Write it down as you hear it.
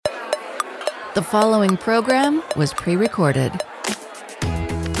The following program was pre-recorded.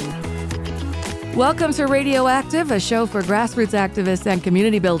 Welcome to Radioactive, a show for grassroots activists and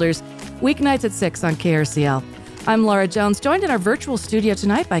community builders, weeknights at 6 on KRCL. I'm Laura Jones, joined in our virtual studio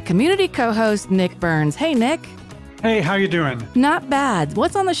tonight by community co-host Nick Burns. Hey, Nick. Hey, how you doing? Not bad.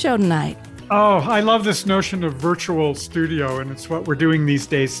 What's on the show tonight? Oh, I love this notion of virtual studio, and it's what we're doing these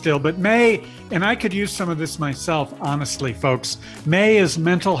days still. But May, and I could use some of this myself, honestly, folks. May is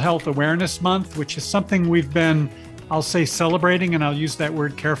Mental Health Awareness Month, which is something we've been, I'll say, celebrating, and I'll use that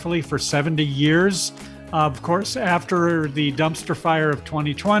word carefully, for 70 years. Of course, after the dumpster fire of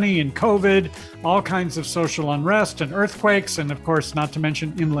 2020 and COVID, all kinds of social unrest and earthquakes, and of course, not to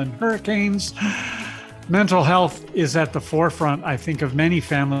mention inland hurricanes. Mental health is at the forefront, I think, of many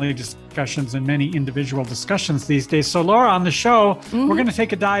family discussions and many individual discussions these days. So, Laura, on the show, we're going to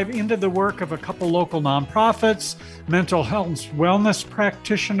take a dive into the work of a couple local nonprofits, mental health wellness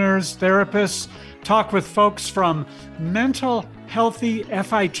practitioners, therapists, talk with folks from Mental Healthy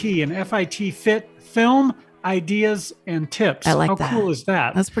FIT and FIT Fit Film, Ideas and Tips. I like How that. cool is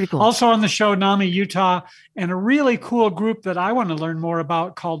that? That's pretty cool. Also on the show, NAMI Utah, and a really cool group that I want to learn more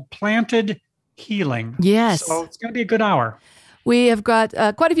about called Planted Healing. Yes. So it's going to be a good hour. We have got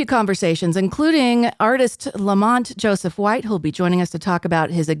quite a few conversations, including artist Lamont Joseph White, who'll be joining us to talk about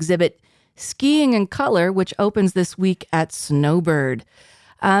his exhibit Skiing in Color, which opens this week at Snowbird.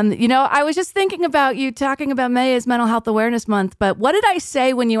 I was just thinking about you talking about May as Mental Health Awareness Month, but what did I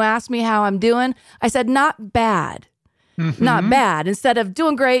say when you asked me how I'm doing? I said, not bad. Not bad. Instead of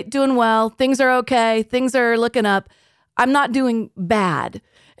doing great, doing well, things are okay, things are looking up, I'm not doing bad.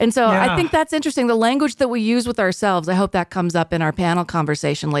 And so I think that's interesting, the language that we use with ourselves. I hope that comes up in our panel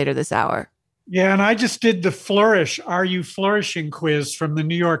conversation later this hour. Yeah, and I just did the Flourish, Are You Flourishing quiz from the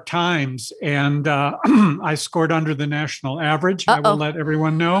New York Times, and I scored under the national average. I will let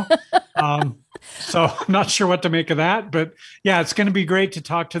everyone know. So I'm not sure what to make of that, but yeah, it's going to be great to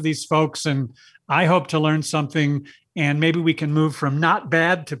talk to these folks, and I hope to learn something, and maybe we can move from not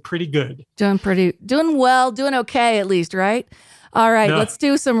bad to pretty good. Doing well, doing okay at least, right? All right, Let's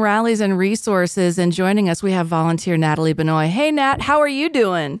do some rallies and resources. And joining us, we have volunteer Natalie Benoit. Hey, Nat, how are you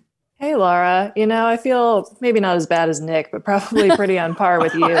doing? Hey, Laura. I feel maybe not as bad as Nick, but probably pretty on par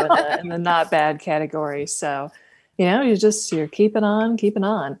with you in the not bad category. So, you're keeping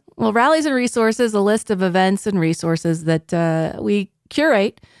on. Well, rallies and resources, a list of events and resources that we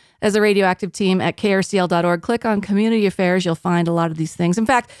curate as a radioactive team at krcl.org. Click on Community Affairs. You'll find a lot of these things. In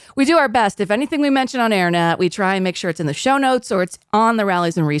fact, we do our best. If anything we mention on AirNet, we try and make sure it's in the show notes or it's on the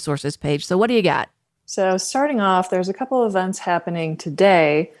rallies and resources page. So what do you got? So starting off, there's a couple of events happening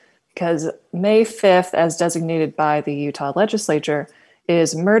today because May 5th, as designated by the Utah legislature,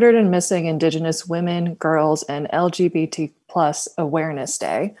 is Murdered and Missing Indigenous Women, Girls, and LGBT plus Awareness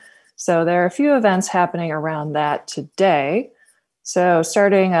Day. So there are a few events happening around that today. So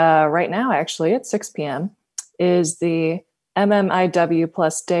starting right now, actually, at 6 p.m., is the MMIW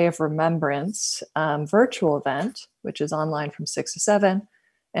plus Day of Remembrance virtual event, which is online from 6 to 7,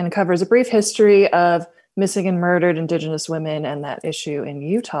 and covers a brief history of missing and murdered Indigenous women and that issue in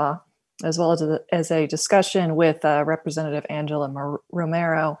Utah, as well as a discussion with Representative Angela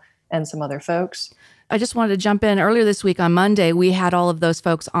Romero and some other folks. I just wanted to jump in. Earlier this week on Monday, we had all of those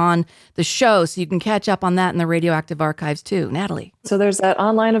folks on the show, so you can catch up on that in the Radioactive Archives too. Natalie. So there's that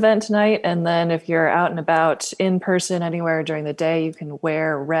online event tonight, and then if you're out and about in person anywhere during the day, you can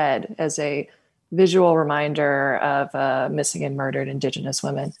wear red as a visual reminder of missing and murdered Indigenous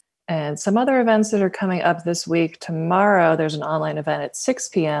women. And some other events that are coming up this week. Tomorrow, there's an online event at 6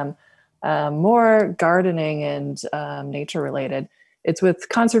 p.m., more gardening and nature related. It's with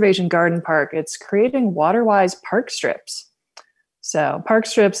Conservation Garden Park. It's creating water-wise park strips. So park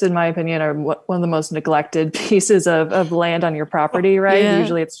strips, in my opinion, are one of the most neglected pieces of land on your property, right? Yeah.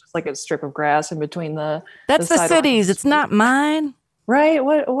 Usually it's just like a strip of grass in between That's the cities. It's not mine. Right?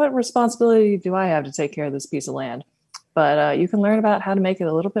 What responsibility do I have to take care of this piece of land? But you can learn about how to make it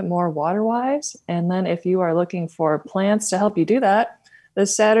a little bit more water-wise. And then if you are looking for plants to help you do that,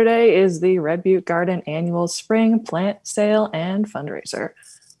 this Saturday is the Red Butte Garden annual spring plant sale and fundraiser.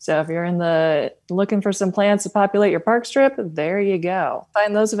 So if you're looking for some plants to populate your park strip, there you go.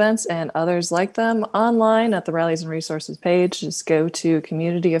 Find those events and others like them online at the Rallies and Resources page. Just go to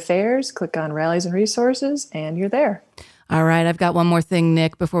Community Affairs, click on Rallies and Resources, and you're there. All right, I've got one more thing,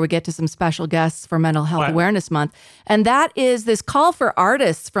 Nick, before we get to some special guests for Mental Health Awareness Month. And that is this call for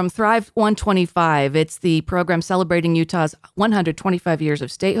artists from Thrive 125. It's the program celebrating Utah's 125 years of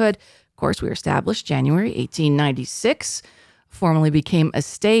statehood. Of course, we were established January 1896, formally became a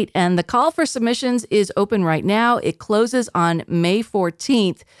state. And the call for submissions is open right now. It closes on May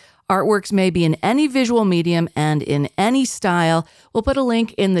 14th. Artworks may be in any visual medium and in any style. We'll put a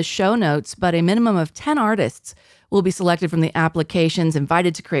link in the show notes, but a minimum of 10 artists will be selected from the applications,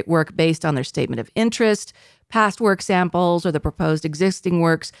 invited to create work based on their statement of interest, past work samples, or the proposed existing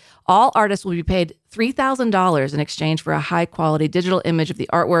works. All artists will be paid $3,000 in exchange for a high-quality digital image of the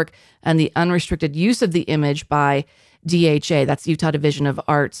artwork and the unrestricted use of the image by DHA, that's the Utah Division of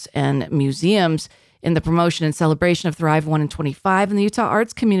Arts and Museums, in the promotion and celebration of Thrive 1 in 25 in the Utah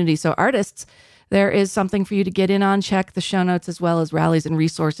arts community. So artists, there is something for you to get in on. Check the show notes as well as rallies and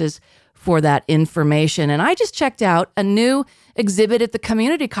resources for that information. And I just checked out a new exhibit at the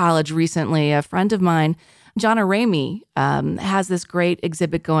community college recently. A friend of mine, Jonna Ramey, has this great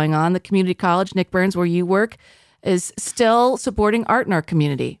exhibit going on. The community college, Nick Burns, where you work, is still supporting art in our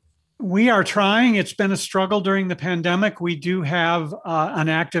community. We are trying. It's been a struggle during the pandemic. We do have an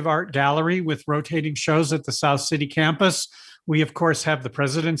active art gallery with rotating shows at the South City campus. We, of course, have the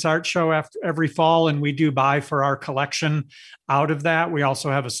President's Art Show every fall, and we do buy for our collection out of that. We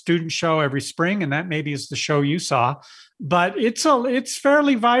also have a student show every spring, and that maybe is the show you saw. But it's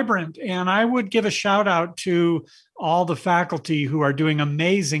fairly vibrant, and I would give a shout out to all the faculty who are doing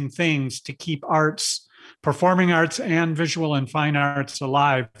amazing things to keep arts, performing arts and visual and fine arts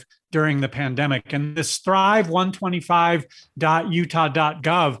alive during the pandemic. And this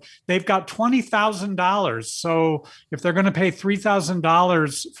thrive125.utah.gov, they've got $20,000. So if they're going to pay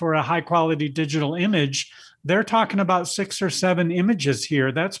 $3,000 for a high quality digital image, they're talking about 6 or 7 images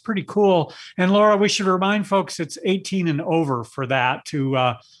here. That's pretty cool. And Laura, we should remind folks it's 18 and over for that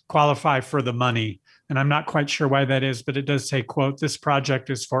to qualify for the money. And I'm not quite sure why that is, but it does say, quote, this project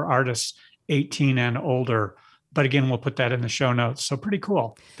is for artists 18 and older. But again, we'll put that in the show notes. So pretty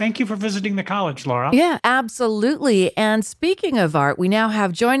cool. Thank you for visiting the college, Laura. Yeah, absolutely. And speaking of art, we now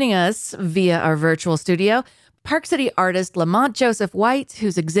have joining us via our virtual studio, Park City artist Lamont Joseph White,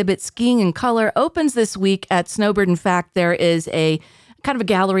 whose exhibit Skiing in Color opens this week at Snowbird. In fact, there is a kind of a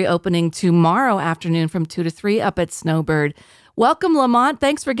gallery opening tomorrow afternoon from 2 to 3 up at Snowbird. Welcome, Lamont.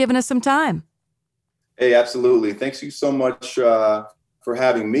 Thanks for giving us some time. Hey, absolutely. Thanks you so much for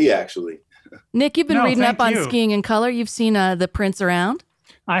having me, actually. Nick, you've been reading up on Skiing in Color. You've seen the prints around?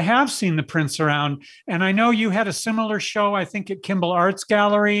 I have seen the prints around. And I know you had a similar show, I think, at Kimball Arts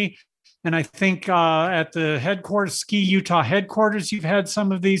Gallery. And I think at the headquarters, Ski Utah headquarters, you've had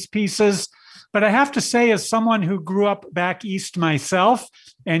some of these pieces. But I have to say, as someone who grew up back east myself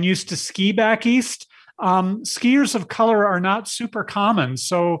and used to ski back east, skiers of color are not super common.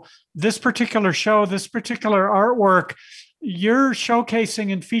 So this particular show, this particular artwork, you're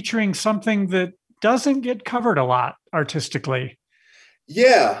showcasing and featuring something that doesn't get covered a lot artistically.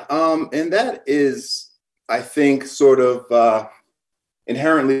 Yeah, and that is, I think, sort of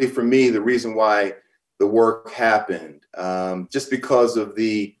inherently for me, the reason why the work happened, just because of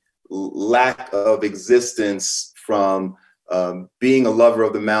the lack of existence from being a lover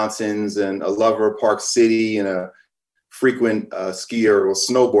of the mountains and a lover of Park City and a frequent skier or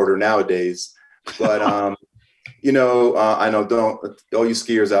snowboarder nowadays. But I know, don't all you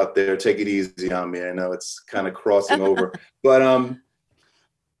skiers out there, take it easy on me. I know it's kind of crossing over, but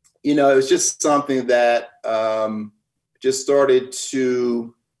it was just something that just started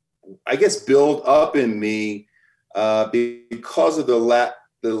to, I guess, build up in me because of the lack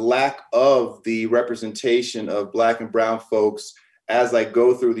of the representation of Black and brown folks as I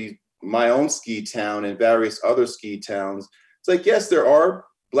go through my own ski town and various other ski towns. It's like, yes, there are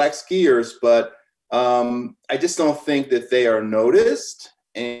Black skiers, but I just don't think that they are noticed,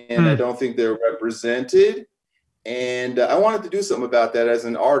 and I don't think they're represented. And I wanted to do something about that as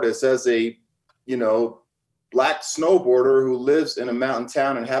an artist, as a, Black snowboarder who lives in a mountain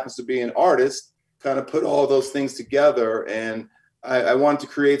town and happens to be an artist, kind of put all those things together. And I wanted to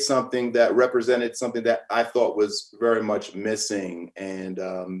create something that represented something that I thought was very much missing. And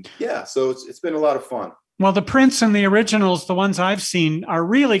so it's been a lot of fun. Well, the prints and the originals, the ones I've seen, are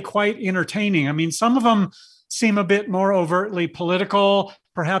really quite entertaining. I mean, some of them seem a bit more overtly political,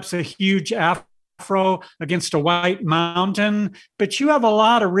 perhaps a huge afro against a white mountain, but you have a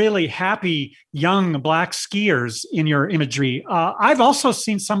lot of really happy young Black skiers in your imagery. I've also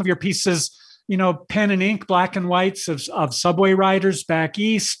seen some of your pieces, pen and ink, black and whites of subway riders back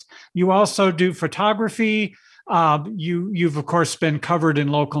east. You also do photography. You've of course been covered in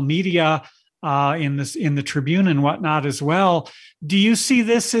local media. In the Tribune and whatnot as well. Do you see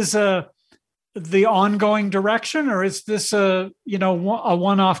this as the ongoing direction, or is this a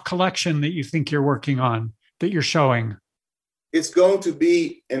one-off collection that you think you're working on, that you're showing? It's going to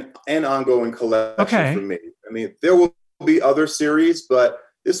be an ongoing collection for me. I mean, there will be other series, but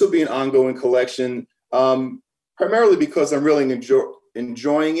this will be an ongoing collection, primarily because I'm really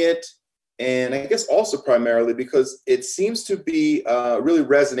enjoying it. And I guess also primarily because it seems to be really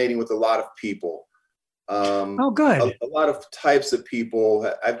resonating with a lot of people. Good. A lot of types of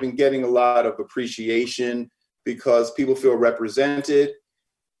people. I've been getting a lot of appreciation because people feel represented.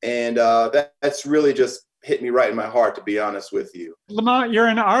 And that's really just hit me right in my heart, to be honest with you. Lamont, you're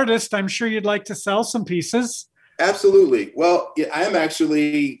an artist. I'm sure you'd like to sell some pieces. Absolutely. Well, I am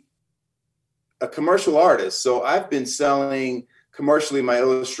actually a commercial artist. So I've been selling commercially my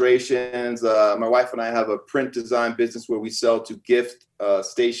illustrations. My wife and I have a print design business where we sell to gift,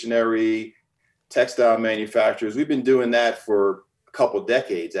 stationery, textile manufacturers. We've been doing that for a couple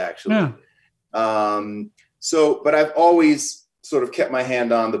decades, actually. Yeah. But I've always sort of kept my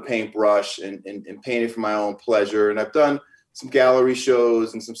hand on the paintbrush and painted for my own pleasure. And I've done some gallery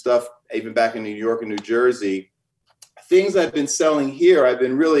shows and some stuff, even back in New York and New Jersey. Things I've been selling here, I've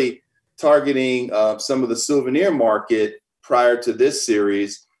been really targeting some of the souvenir market prior to this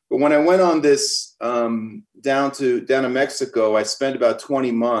series. But when I went on this down to Mexico, I spent about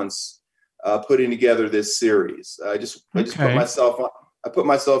 20 months putting together this series. I just put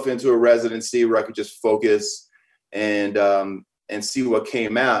myself into a residency where I could just focus and see what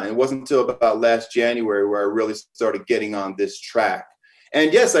came out. And it wasn't until about last January where I really started getting on this track.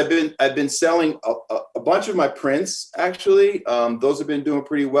 And yes, I've been selling a bunch of my prints. Actually, those have been doing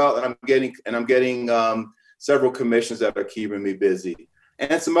pretty well, and I'm getting several commissions that are keeping me busy,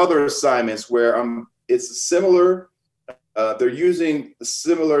 and some other assignments where it's similar. They're using a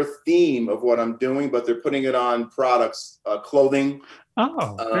similar theme of what I'm doing, but they're putting it on products, clothing.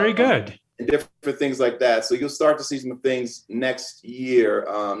 Oh, very good. And different things like that. So you'll start to see some things next year,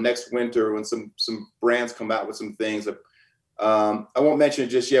 next winter, when some brands come out with some things. I won't mention it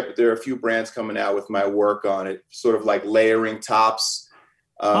just yet, but there are a few brands coming out with my work on it, sort of like layering tops.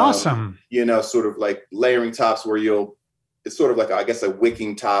 Awesome. Sort of like layering tops where it's sort of like, I guess, a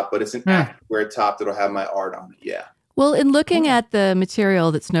wicking top, but it's an activewear top that'll have my art on it. Yeah. Well, in looking at the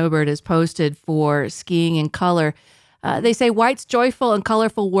material that Snowbird has posted for Skiing in Color, they say White's joyful and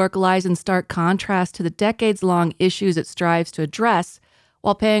colorful work lies in stark contrast to the decades-long issues it strives to address,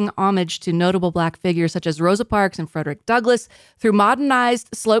 while paying homage to notable Black figures such as Rosa Parks and Frederick Douglass through modernized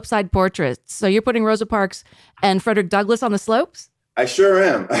slopeside portraits. So you're putting Rosa Parks and Frederick Douglass on the slopes? I sure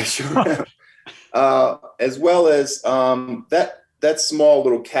am. As well as that small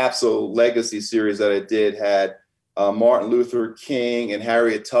little capsule legacy series that I did had Martin Luther King and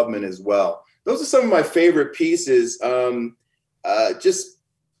Harriet Tubman as well. Those are some of my favorite pieces. Just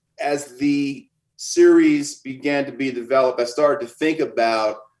as the series began to be developed, I started to think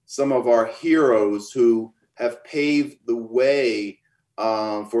about some of our heroes who have paved the way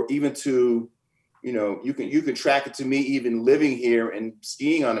for even to, you can track it to me even living here and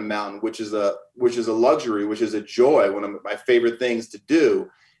skiing on a mountain, which is a luxury, which is a joy, one of my favorite things to do.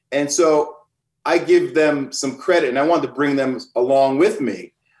 And so I give them some credit, and I wanted to bring them along with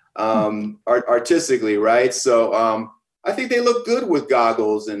me artistically, right? So I think they look good with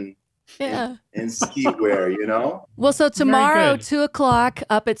goggles and ski wear, Well, so tomorrow, 2:00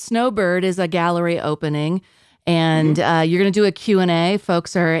 up at Snowbird is a gallery opening, and you're going to do a Q&A.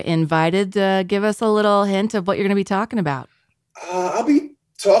 Folks are invited. Give us a little hint of what you're going to be talking about. I'll be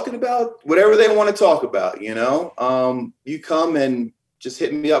talking about whatever they want to talk about, You come and just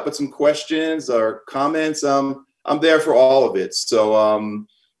hit me up with some questions or comments. I'm there for all of it. So,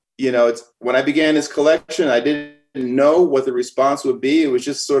 it's when I began this collection, I didn't know what the response would be. It was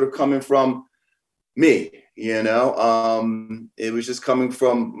just sort of coming from me, it was just coming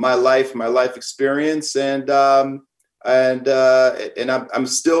from my life experience. And I'm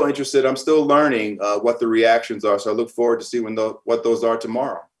still interested. I'm still learning what the reactions are. So I look forward to seeing what those are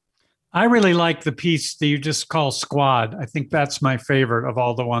tomorrow. I really like the piece that you just call Squad. I think that's my favorite of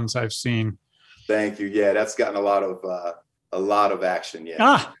all the ones I've seen. Thank you. Yeah, that's gotten a lot of action. Yeah.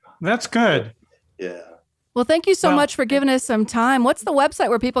 Ah, that's good. Yeah. Well, thank you so much for giving us some time. What's the website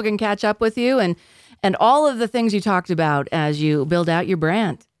where people can catch up with you and all of the things you talked about as you build out your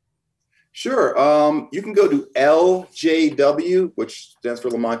brand? Sure. You can go to LJW, which stands for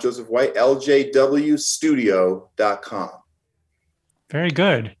Lamont Joseph White, ljwstudio.com. Very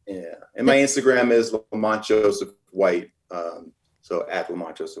good. Yeah. And my Instagram is Lamont Joseph White. So at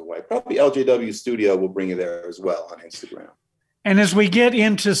Lamont Joseph White. Probably LJW Studio will bring you there as well on Instagram. And as we get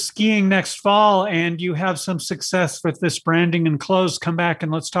into skiing next fall and you have some success with this branding and clothes, come back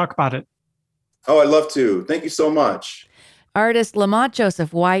and let's talk about it. Oh, I'd love to. Thank you so much. Artist Lamont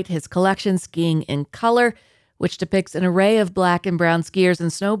Joseph White, his collection Skiing in Color, which depicts an array of Black and brown skiers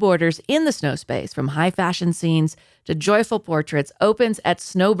and snowboarders in the snow space, from high fashion scenes to joyful portraits, opens at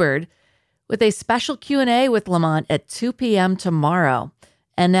Snowbird with a special Q&A with Lamont at 2 p.m. tomorrow.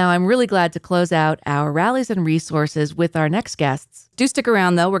 And now I'm really glad to close out our rallies and resources with our next guests. Do stick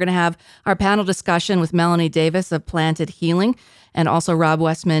around, though. We're going to have our panel discussion with Melanie Davis of Planted Healing and also Rob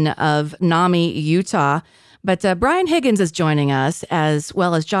Westman of NAMI Utah. But Brian Higgins is joining us, as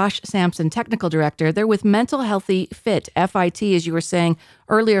well as Josh Sampson, Technical Director. They're with Mental Healthy Fit, FIT, as you were saying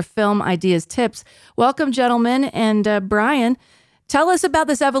earlier, Film Ideas Tips. Welcome, gentlemen. And Brian, tell us about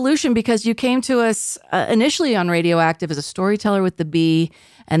this evolution, because you came to us initially on Radioactive as a storyteller with the B,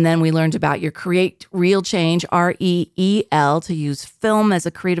 and then we learned about your Create Real Change, REEL, to use film as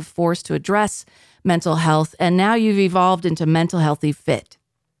a creative force to address mental health, and now you've evolved into Mental Healthy Fit.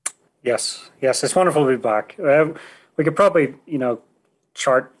 Yes, it's wonderful to be back. We could probably,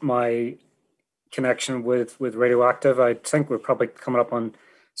 chart my connection with Radioactive. I think we're probably coming up on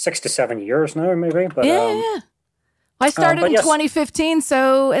 6 to 7 years now, maybe. But yeah. I started in 2015,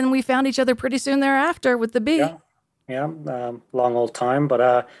 and we found each other pretty soon thereafter with the B. Yeah, long old time,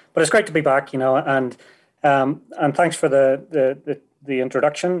 but it's great to be back, and thanks for the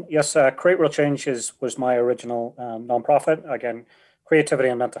introduction. Yes, Create Real Change was my original nonprofit. Again, creativity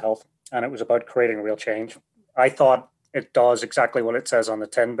and mental health, and it was about creating real change. I thought it does exactly what it says on the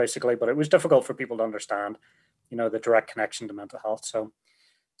tin, basically, but it was difficult for people to understand, the direct connection to mental health.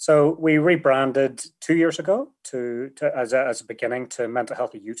 So we rebranded 2 years ago as a beginning to Mental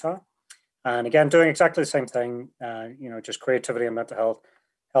Healthy Utah. And again, doing exactly the same thing, just creativity and mental health,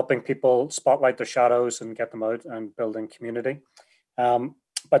 helping people spotlight their shadows and get them out and building community.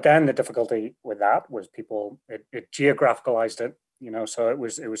 But then the difficulty with that was it geographicalized it, so it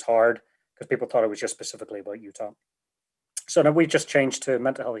was hard because people thought it was just specifically about Utah. So now we just changed to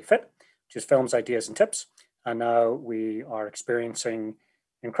Mental Healthy Fit, which is films, ideas, and tips. And now we are experiencing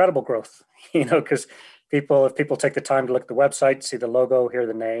incredible growth, because if people take the time to look at the website, see the logo, hear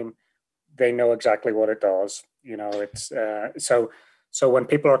the name, they know exactly what it does. It's so when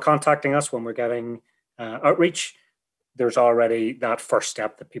people are contacting us, when we're getting outreach, there's already that first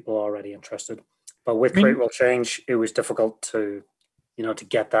step that people are already interested. But with Create Real Change, it was difficult to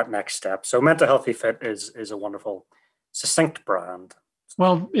get that next step. So Mental Healthy Fit is a wonderful, succinct brand.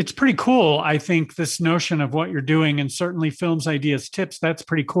 Well, it's pretty cool, I think, this notion of what you're doing, and certainly Films, Ideas, Tips, that's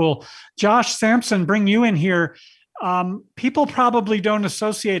pretty cool. Josh Sampson, bring you in here. People probably don't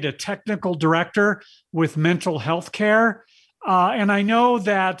associate a technical director with mental health care. And I know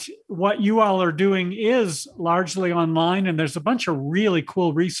that what you all are doing is largely online, and there's a bunch of really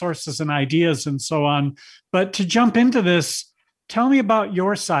cool resources and ideas and so on. But to jump into this, tell me about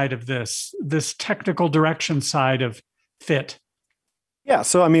your side of this technical direction side of FIT. Yeah.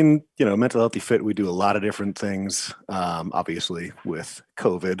 So, Mental Healthy Fit, we do a lot of different things. Obviously, with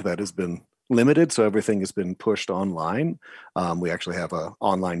COVID, that has been limited, so everything has been pushed online. We actually have an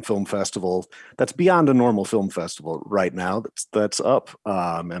online film festival that's beyond a normal film festival right now that's up.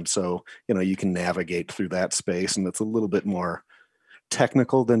 And so, you can navigate through that space, and it's a little bit more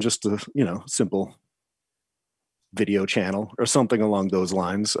technical than just a, simple video channel or something along those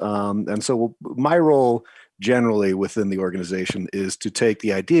lines. And so my role generally within the organization is to take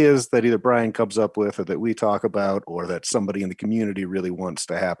the ideas that either Brian comes up with or that we talk about or that somebody in the community really wants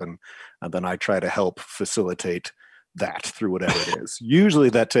to happen. And then I try to help facilitate that through whatever it is. Usually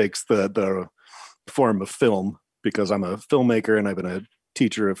that takes the form of film, because I'm a filmmaker and I've been a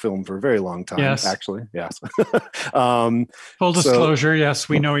teacher of film for a very long time. Yes. Actually. Yes. Full disclosure. Yes.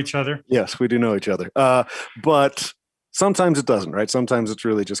 We know each other. Yes, we do know each other. But sometimes it doesn't, right? Sometimes it's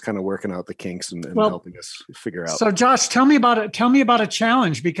really just kind of working out the kinks and helping us figure out. So Josh, tell me about it. Tell me about a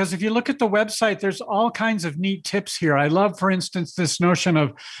challenge, because if you look at the website, there's all kinds of neat tips here. I love, for instance, this notion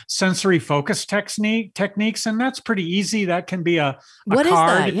of sensory focus techniques, and that's pretty easy. That can be a what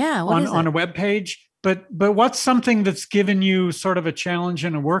card is that? Yeah, on a web page. But what's something that's given you sort of a challenge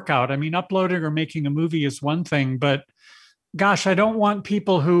in a workout? Uploading or making a movie is one thing, but gosh, I don't want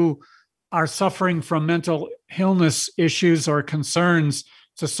people who are suffering from mental illness issues or concerns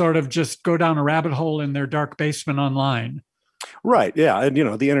to sort of just go down a rabbit hole in their dark basement online. Right. Yeah. And,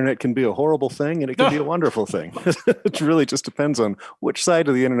 the internet can be a horrible thing and it can be a wonderful thing. It really just depends on which side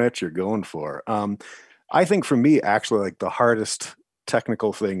of the internet you're going for. I think for me, actually, like the hardest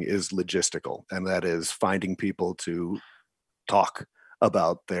technical thing is logistical, and that is finding people to talk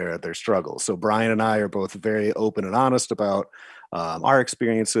about their struggles. So Brian and I are both very open and honest about our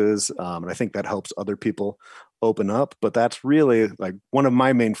experiences, and I think that helps other people open up. But that's really like one of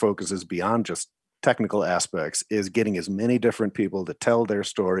my main focuses beyond just technical aspects is getting as many different people to tell their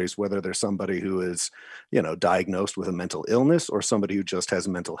stories, whether they're somebody who is, diagnosed with a mental illness or somebody who just has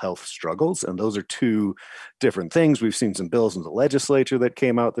mental health struggles. And those are two different things. We've seen some bills in the legislature that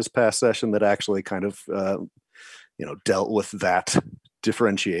came out this past session that actually kind of, dealt with that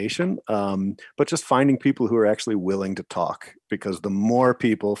differentiation, but just finding people who are actually willing to talk, because the more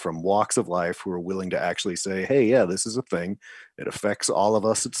people from walks of life who are willing to actually say, hey, yeah, this is a thing, it affects all of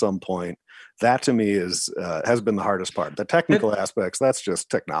us at some point, that to me has been the hardest part. The technical aspects, that's just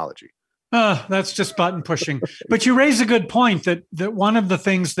technology. That's just button pushing. But you raise a good point that one of the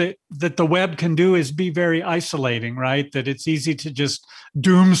things that the web can do is be very isolating, right? That it's easy to just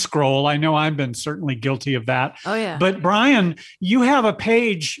doom scroll. I know I've been certainly guilty of that. Oh, yeah. But Brian, you have a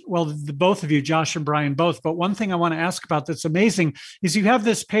page, well, both of you, Josh and Brian both, but one thing I want to ask about that's amazing is you have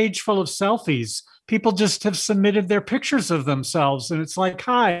this page full of selfies. People just have submitted their pictures of themselves. And it's like,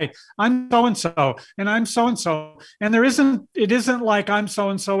 hi, I'm so-and-so, and I'm so-and-so. And it isn't like I'm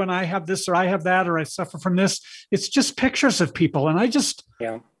so-and-so and I have this or I have that or I suffer from this. It's just pictures of people. And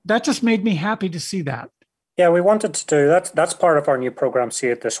that just made me happy to see that. Yeah, we wanted to do that. That's part of our new program, See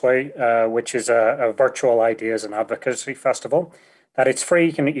It This Way, which is a virtual ideas and advocacy festival. That it's free.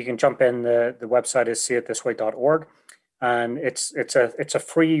 You can jump in. The website is seeitThisWay.org. And it's a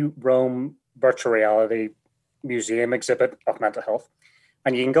free roam virtual reality museum exhibit of mental health.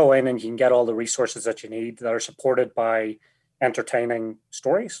 And you can go in and you can get all the resources that you need that are supported by entertaining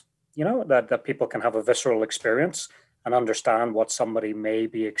stories, that people can have a visceral experience and understand what somebody may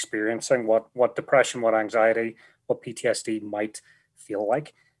be experiencing, what depression, what anxiety, what PTSD might feel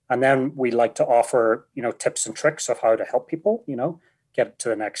like. And then we like to offer, tips and tricks of how to help people, get to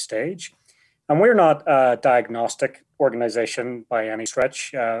the next stage. And we're not a diagnostic organization by any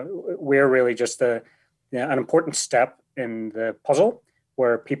stretch. We're really just an important step in the puzzle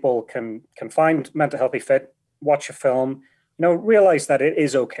where people can find Mental Healthy Fit, watch a film, realize that it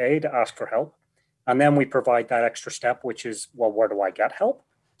is okay to ask for help. And then we provide that extra step, which is, well, where do I get help?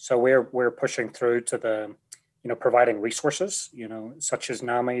 So we're pushing through to the, providing resources, such as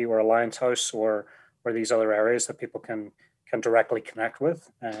NAMI or Alliance House or these other areas that people can directly connect with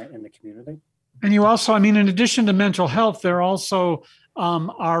in the community. And you also, in addition to mental health, there also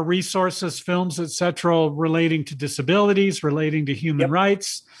are resources, films, et cetera, relating to disabilities, relating to human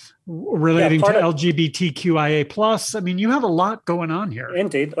rights, relating to LGBTQIA+. You have a lot going on here.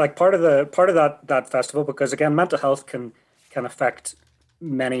 Indeed. Like part of that festival, because again, mental health can affect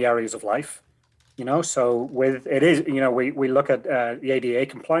many areas of life, so we look at the ADA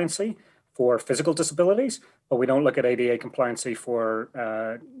compliancy for physical disabilities, but we don't look at ADA compliancy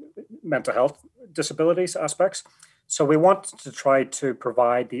for mental health disabilities aspects. So we want to try to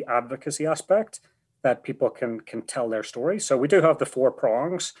provide the advocacy aspect that people can tell their story. So we do have the 4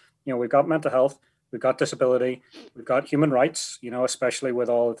 prongs. We've got mental health, we've got disability, we've got human rights, especially with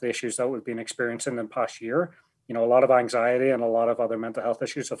all of the issues that we've been experiencing in the past year. A lot of anxiety and a lot of other mental health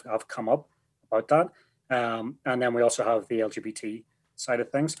issues have come up about that. And then we also have the LGBT side of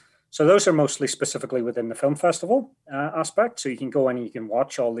things. So those are mostly specifically within the film festival aspect. So you can go in and you can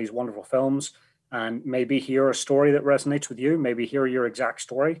watch all these wonderful films and maybe hear a story that resonates with you, maybe hear your exact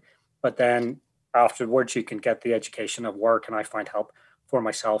story. But then afterwards, you can get the education of where can I find help for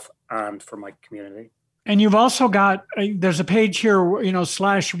myself and for my community. And you've also got, there's a page here,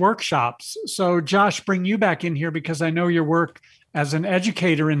 /workshops. So Josh, bring you back in here because I know your work as an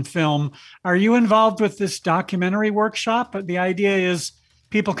educator in film. Are you involved with this documentary workshop? The idea is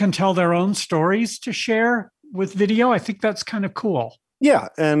people can tell their own stories to share with video. I think that's kind of cool. Yeah.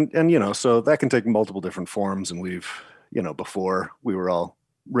 And so that can take multiple different forms. And we've, before we were all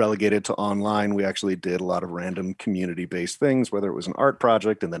relegated to online, we actually did a lot of random community-based things, whether it was an art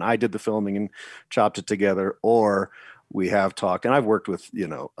project and then I did the filming and chopped it together, or we have talked, and I've worked with,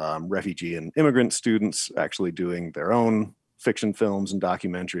 refugee and immigrant students actually doing their own fiction films and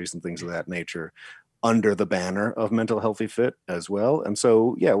documentaries and things of that nature under the banner of Mental Healthy Fit as well. And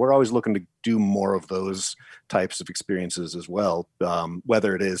so, yeah, we're always looking to do more of those types of experiences as well,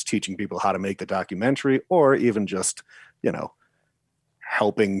 whether it is teaching people how to make the documentary or even just,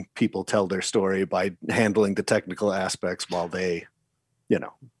 helping people tell their story by handling the technical aspects while they,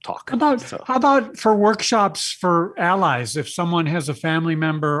 talk. How about for workshops for allies? If someone has a family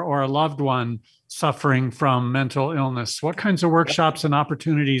member or a loved one suffering from mental illness, what kinds of workshops and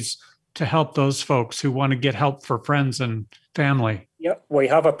opportunities to help those folks who want to get help for friends and family? Yeah, we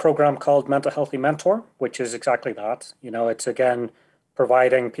have a program called Mental Healthy Mentor, which is exactly that. It's again,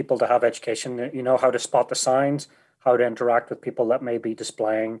 providing people to have education, how to spot the signs, how to interact with people that may be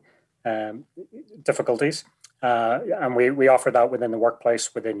displaying difficulties. And we offer that within the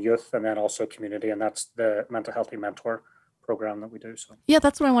workplace, within youth, and then also community. And that's the Mental Healthy Mentor program that we do. So Yeah,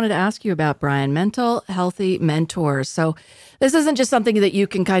 that's what I wanted to ask you about, Brian. Mental Healthy Mentors. So this isn't just something that you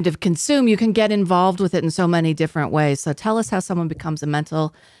can kind of consume. You can get involved with it in so many different ways. So tell us how someone becomes a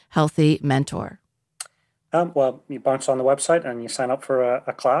mental healthy mentor. Well, you bounce on the website and you sign up for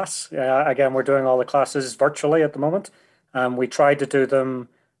a class. Again, we're doing all the classes virtually at the moment. We tried to do them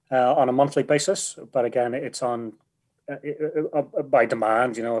on a monthly basis, but again, it's on by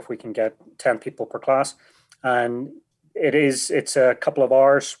demand, if we can get 10 people per class. And it's a couple of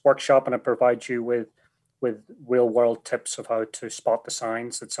hours workshop, and it provides you with real world tips of how to spot the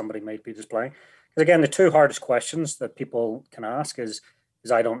signs that somebody might be displaying. Because again, the two hardest questions that people can ask is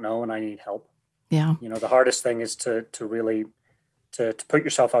I don't know and I need help. Yeah. The hardest thing is to really to put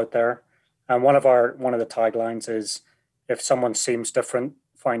yourself out there. And one of the taglines is, if someone seems different,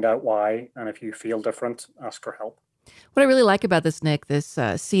 find out why. And if you feel different, ask for help. What I really like about this, Nick, this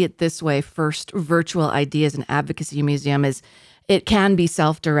See It This Way First Virtual Ideas and Advocacy Museum, is it can be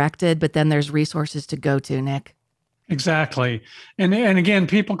self-directed, but then there's resources to go to, Nick. Exactly. And again,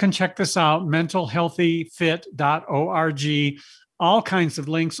 people can check this out, mentalhealthyfit.org. All kinds of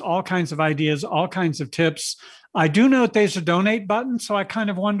links, all kinds of ideas, all kinds of tips. I do note there's a donate button, so I kind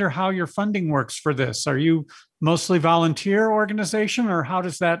of wonder how your funding works for this. Are you mostly volunteer organization, or how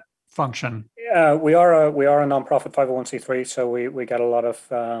does that function? We are a nonprofit 501c3, so we get a lot of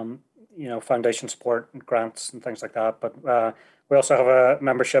foundation support and grants and things like that. But we also have a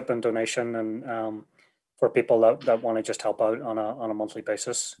membership and donation, and for people that want to just help out on a monthly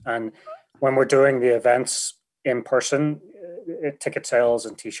basis. And when we're doing the events in person, ticket sales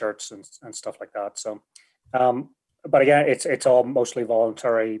and T-shirts and stuff like that. So, but again, it's all mostly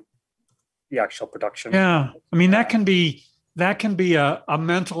voluntary. The actual production. Yeah, I mean that can be a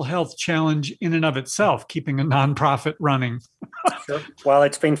mental health challenge in and of itself, keeping a nonprofit running. Sure. Well,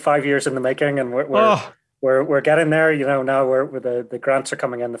 it's been 5 years in the making, and we're getting there. Now the grants are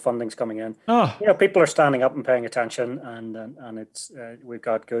coming in, the funding's coming in. People are standing up and paying attention, and it's we've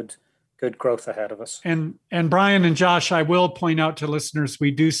got good growth ahead of us. And Brian and Josh, I will point out to listeners,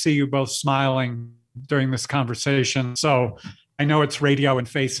 we do see you both smiling during this conversation. So I know it's radio and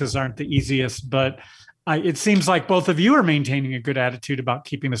faces aren't the easiest, but it seems like both of you are maintaining a good attitude about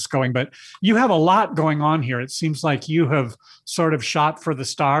keeping this going. But you have a lot going on here. It seems like you have sort of shot for the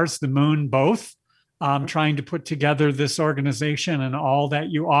stars, the moon, both, trying to put together this organization and all that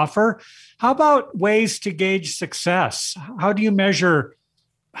you offer. How about ways to gauge success? How do you measure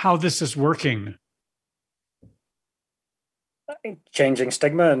how this is working? Changing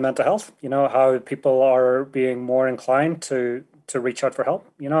stigma in mental health, how people are being more inclined to reach out for help,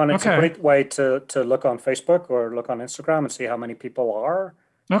 and it's a great way to look on Facebook or look on Instagram and see how many people are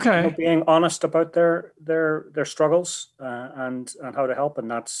being honest about their struggles and how to help.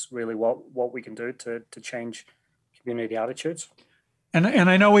 And that's really what we can do to change community attitudes. And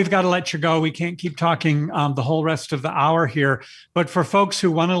I know we've got to let you go. We can't keep talking the whole rest of the hour here. But for folks who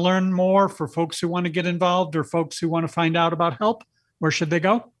want to learn more, for folks who want to get involved, or folks who want to find out about help, where should they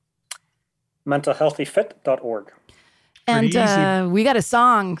go? mentalhealthyfit.org. And we got a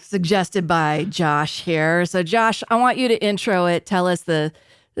song suggested by Josh here. So Josh, I want you to intro it. Tell us the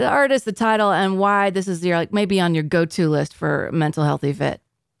artist, the title, and why this is maybe on your go-to list for Mental Healthy Fit.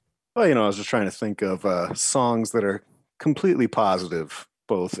 Well, I was just trying to think of songs that are completely positive,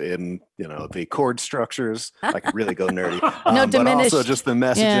 both in the chord structures. I could really go nerdy. No diminished, but also just the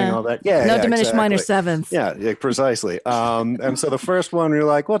messaging, all that. Yeah, no diminished exactly. minor sevenths. Yeah, precisely. And so the first one, you're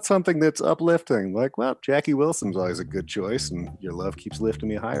like, what's something that's uplifting? Like, well, Jackie Wilson's always a good choice, and Your Love Keeps Lifting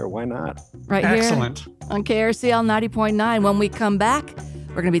Me Higher. Why not? Right here. Excellent. On KRCL 90.9. When we come back,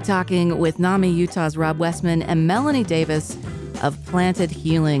 we're going to be talking with NAMI Utah's Rob Westman and Melanie Davis of Planted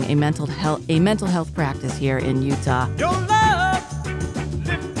Healing, a mental health practice here in Utah. Your love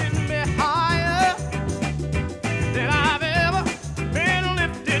lifted me higher than I've ever been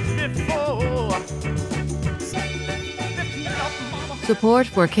lifted before. Support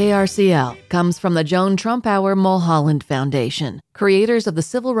for KRCL comes from the Joan Trumpauer Mulholland Foundation, creators of the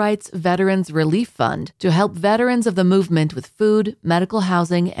Civil Rights Veterans Relief Fund, to help veterans of the movement with food, medical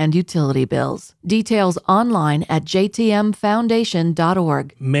housing, and utility bills. Details online at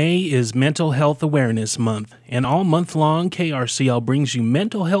jtmfoundation.org. May is Mental Health Awareness Month, and all month long, KRCL brings you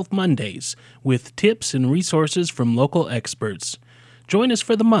Mental Health Mondays with tips and resources from local experts. Join us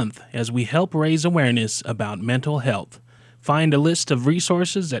for the month as we help raise awareness about mental health. Find a list of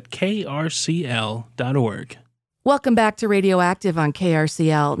resources at krcl.org. Welcome back to Radioactive on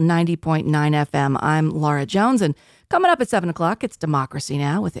KRCL 90.9 FM. I'm Laura Jones, and coming up at 7 o'clock, it's Democracy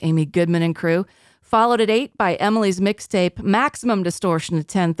Now! With Amy Goodman and crew. Followed at 8 by Emily's mixtape, Maximum Distortion at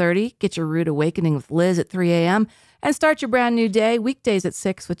 10:30. Get your rude awakening with Liz at 3 a.m. And start your brand new day, weekdays at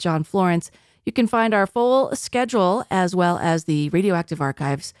 6 with John Florence. You can find our full schedule as well as the radioactive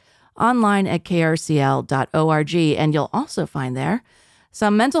archives online at krcl.org. And you'll also find there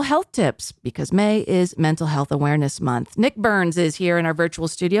some mental health tips because May is Mental Health Awareness Month. Nick Burns is here in our virtual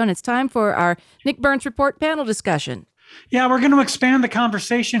studio, and it's time for our Nick Burns Report panel discussion. Yeah, we're going to expand the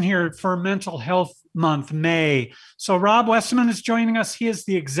conversation here for Mental Health Month, May. So Rob Westerman is joining us. He is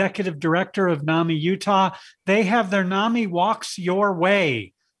the executive director of NAMI Utah. They have their NAMI Walks Your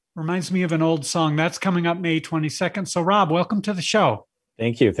Way. Reminds me of an old song. That's coming up May 22nd. So Rob, welcome to the show.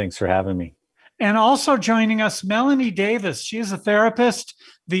 Thank you. Thanks for having me. And also joining us, Melanie Davis. She is a therapist,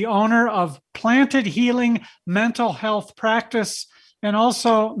 the owner of Planted Healing Mental Health Practice. And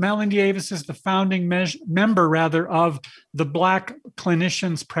also, Melanie Davis is the founding member of the Black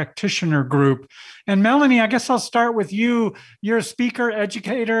Clinicians Practitioner Group. And Melanie, I guess I'll start with you. You're a speaker,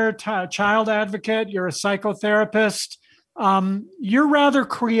 educator, child advocate. You're a psychotherapist. You're rather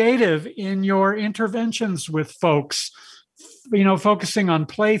creative in your interventions with folks, focusing on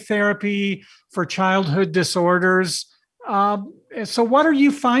play therapy for childhood disorders. So what are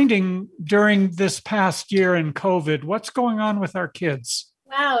you finding during this past year in COVID? What's going on with our kids?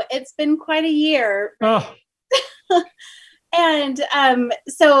 Wow, it's been quite a year. Oh. And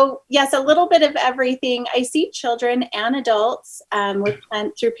so, yes, a little bit of everything. I see children and adults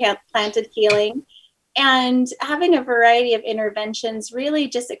through Planted Healing. And having a variety of interventions really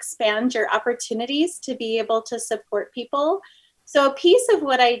just expand your opportunities to be able to support people. So a piece of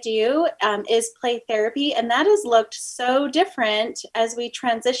what I do is play therapy, and that has looked so different as we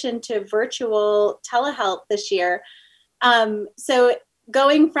transition to virtual telehealth this year. So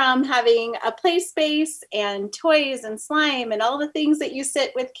going from having a play space and toys and slime and all the things that you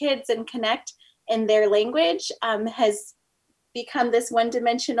sit with kids and connect in their language has become this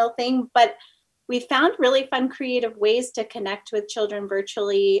one-dimensional thing, but we found really fun, creative ways to connect with children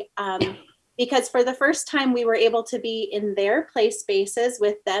virtually because for the first time we were able to be in their play spaces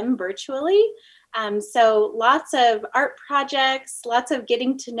with them virtually. So lots of art projects, lots of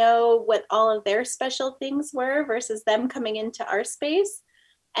getting to know what all of their special things were versus them coming into our space.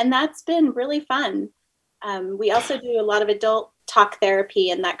 And that's been really fun. We also do a lot of adult talk therapy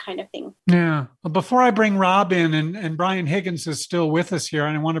and that kind of thing. Yeah. Well, before I bring Rob in, and Brian Higgins is still with us here,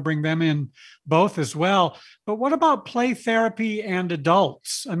 and I want to bring them in both as well. But what about play therapy and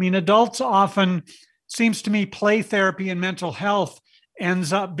adults? I mean, adults often, seems to me, play therapy and mental health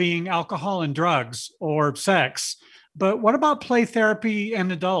ends up being alcohol and drugs or sex. But what about play therapy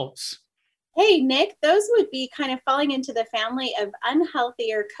and adults? Hey, Nick, those would be kind of falling into the family of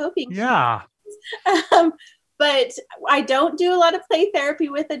unhealthier coping. Yeah. But I don't do a lot of play therapy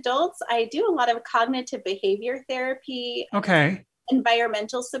with adults. I do a lot of cognitive behavior therapy, Okay.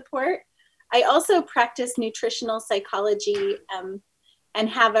 environmental support. I also practice nutritional psychology and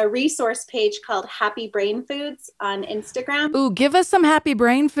have a resource page called Happy Brain Foods on Instagram. Ooh, give us some happy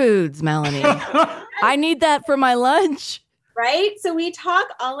brain foods, Melanie. I need that for my lunch. Right? So we talk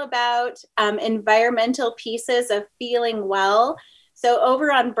all about environmental pieces of feeling well. So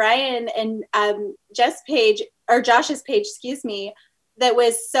over on Brian and Josh's page, that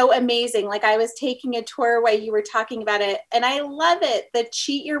was so amazing. Like I was taking a tour while you were talking about it, and I love it. The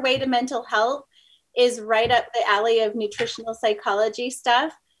Cheat Your Way to Mental Health is right up the alley of nutritional psychology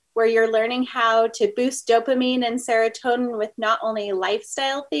stuff, where you're learning how to boost dopamine and serotonin with not only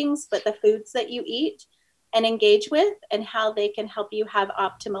lifestyle things, but the foods that you eat and engage with and how they can help you have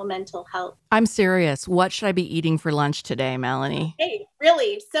optimal mental health. I'm serious. What should I be eating for lunch today, Melanie? Hey,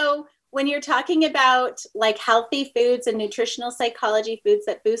 really? So when you're talking about like healthy foods and nutritional psychology foods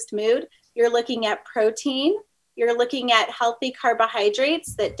that boost mood, you're looking at protein, you're looking at healthy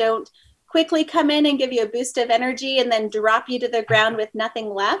carbohydrates that don't quickly come in and give you a boost of energy and then drop you to the ground with nothing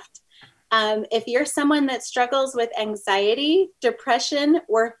left. If you're someone that struggles with anxiety, depression,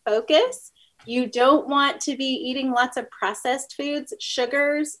 or focus, you don't want to be eating lots of processed foods,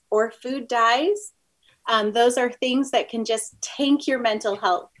 sugars, or food dyes. Those are things that can just tank your mental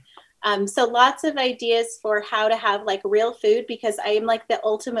health. So lots of ideas for how to have like real food, because I am like the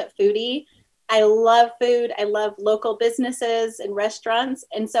ultimate foodie. I love food. I love local businesses and restaurants.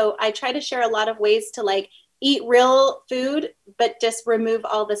 And so I try to share a lot of ways to like eat real food, but just remove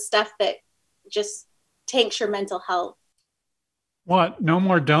all the stuff that just tanks your mental health. What? No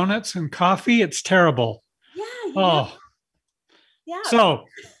more donuts and coffee? It's terrible. Yeah. Oh. Yeah. So,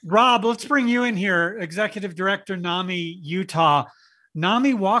 Rob, let's bring you in here, Executive Director, NAMI Utah.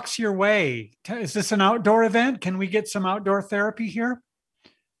 NAMI Walks Your Way. Is this an outdoor event? Can we get some outdoor therapy here?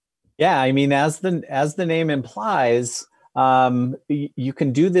 Yeah, I mean, as the name implies, you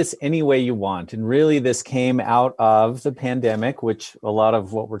can do this any way you want. And really, this came out of the pandemic, which a lot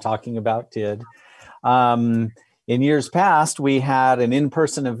of what we're talking about did. In years past, we had an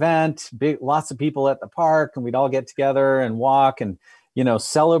in-person event, lots of people at the park, and we'd all get together and walk and,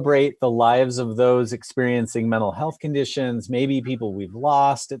 celebrate the lives of those experiencing mental health conditions, maybe people we've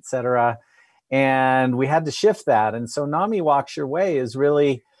lost, et cetera. And we had to shift that. And so NAMI Walks Your Way is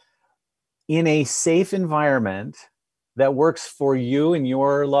really in a safe environment that works for you and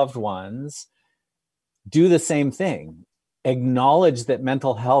your loved ones. Do the same thing. Acknowledge that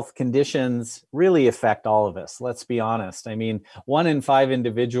mental health conditions really affect all of us. Let's be honest. I mean, 1 in 5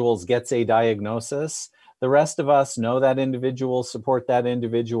 individuals gets a diagnosis. The rest of us know that individual, support that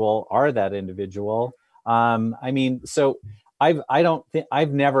individual, are that individual. So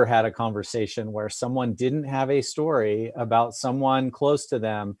I've never had a conversation where someone didn't have a story about someone close to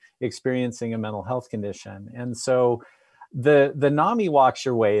them experiencing a mental health condition. And so the NAMI Walks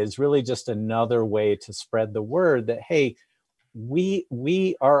Your Way is really just another way to spread the word that, hey,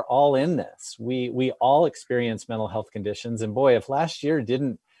 we are all in this. We all experience mental health conditions. And boy, if last year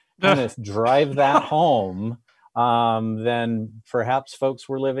didn't kind of drive that home, then perhaps folks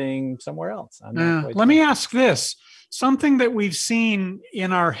were living somewhere else. Let me ask this. Something that we've seen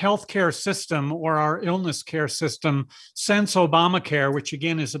in our healthcare system or our illness care system since Obamacare, which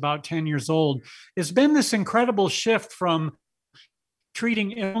again is about 10 years old, has been this incredible shift from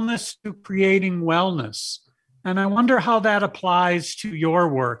treating illness to creating wellness. And I wonder how that applies to your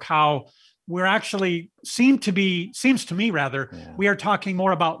work, how we're actually seems to me, we are talking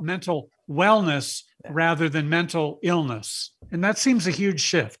more about mental wellness rather than mental illness. And that seems a huge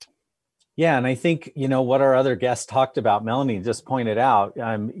shift. Yeah. And I think, what our other guests talked about, Melanie just pointed out,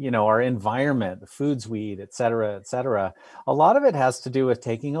 our environment, the foods we eat, et cetera, a lot of it has to do with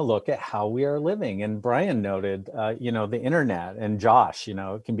taking a look at how we are living. And Brian noted, the internet, and Josh,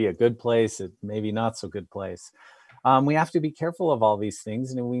 it can be a good place, it maybe not so good place. We have to be careful of all these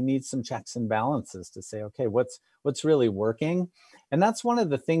things, and we need some checks and balances to say, okay, what's really working? And that's one of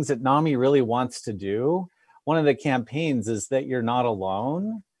the things that NAMI really wants to do. One of the campaigns is that you're not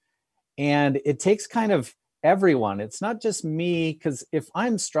alone. And it takes kind of everyone. It's not just me, because if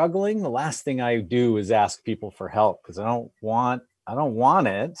I'm struggling, the last thing I do is ask people for help, because I don't want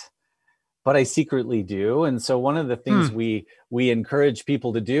it, but I secretly do. And so one of the things we encourage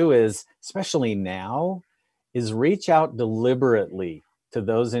people to do is, especially now, is reach out deliberately to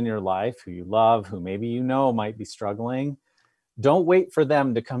those in your life who you love, who maybe might be struggling. Don't wait for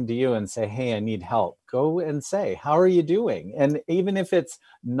them to come to you and say, hey, I need help. Go and say, how are you doing? And even if it's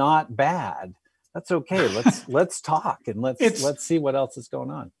not bad, that's okay. Let's talk and let's see what else is going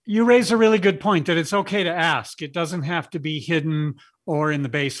on. You raise a really good point that it's okay to ask. It doesn't have to be hidden or in the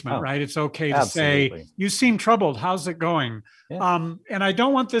basement, right? It's okay to say, you seem troubled. How's it going? Yeah. And I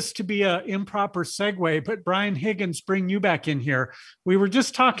don't want this to be an improper segue, but Brian Higgins, bring you back in here. We were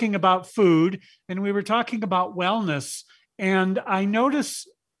just talking about food and we were talking about wellness. And I notice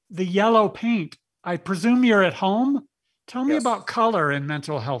the yellow paint. I presume you're at home. Tell me about color and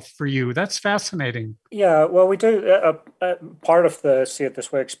mental health for you. That's fascinating. Yeah, well, we do. Part of the See It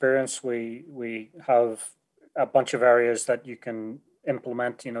This Way experience, we have a bunch of areas that you can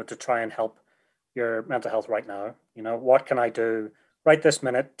implement, to try and help your mental health right now. What can I do right this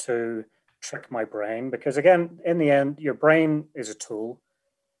minute to trick my brain? Because again, in the end, your brain is a tool.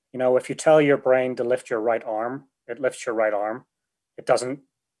 If you tell your brain to lift your right arm, it lifts your right arm. It doesn't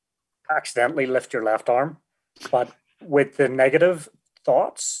accidentally lift your left arm. But with the negative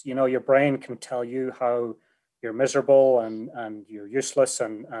thoughts, your brain can tell you how you're miserable and you're useless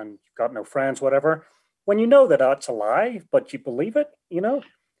and you've got no friends, whatever. When you know that that's a lie, but you believe it,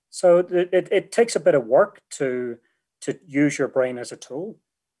 So it takes a bit of work to use your brain as a tool,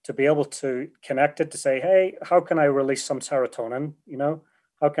 to be able to connect it, to say, hey, how can I release some serotonin?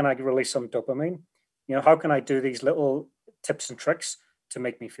 How can I release some dopamine? How can I do these little tips and tricks to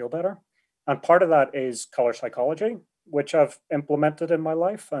make me feel better? And part of that is color psychology, which I've implemented in my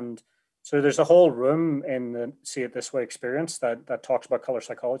life. And so there's a whole room in the See It This Way experience that talks about color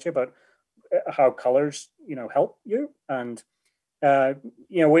psychology, about how colors, help you. And,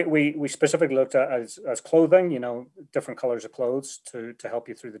 we specifically looked at as clothing, different colors of clothes to help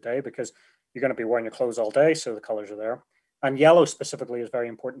you through the day, because you're going to be wearing your clothes all day. So the colors are there. And yellow specifically is very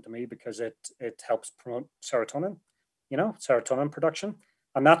important to me because it helps promote serotonin, serotonin production.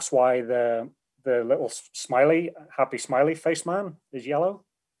 And that's why the little happy smiley face man is yellow.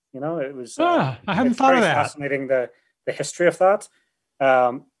 It was. I hadn't thought of that. Fascinating the history of that.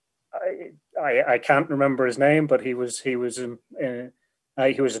 I can't remember his name, but he was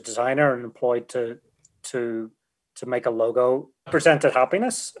He was a designer and employed to make a logo presented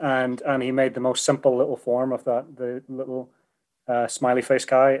happiness, and he made the most simple little form of that, the little smiley face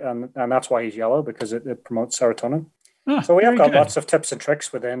guy, and that's why he's yellow, because it promotes serotonin. So we have got lots of tips and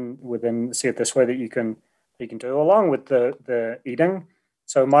tricks within See It This Way that you can do, along with the eating.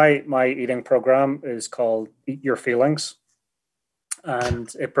 So my eating program is called Eat Your Feelings,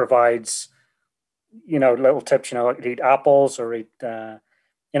 and it provides little tips. Eat apples or eat.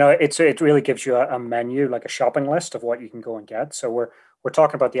 It really gives you a menu, like a shopping list of what you can go and get. So we're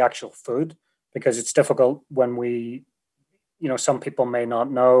talking about the actual food, because it's difficult when we, some people may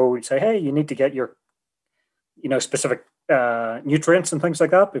not know. We say, hey, you need to get your, specific nutrients and things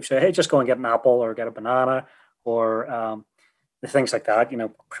like that. We say, hey, just go and get an apple or get a banana or things like that.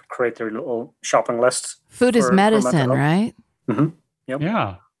 Create their little shopping lists. Food is medicine, right? Mm-hmm. Yep.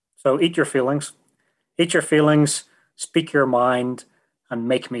 Yeah. So eat your feelings. Eat your feelings. Speak your mind. And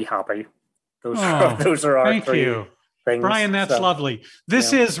make me happy. Those are our three things. Brian, that's lovely.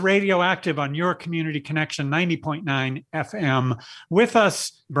 This is Radioactive on your Community Connection 90.9 FM. With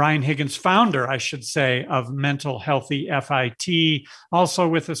us, Brian Higgins, founder, I should say, of Mental Healthy FIT. Also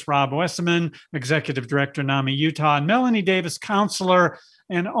with us, Rob Wesseman, Executive Director, NAMI Utah, and Melanie Davis, counselor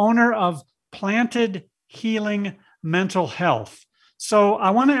and owner of Planted Healing Mental Health. So I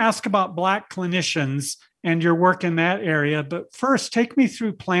want to ask about Black clinicians and your work in that area. But first, take me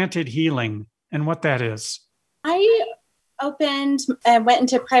through Planted Healing and what that is. I opened and went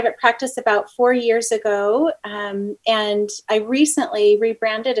into private practice about 4 years ago, and I recently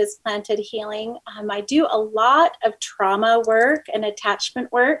rebranded as Planted Healing. I do a lot of trauma work and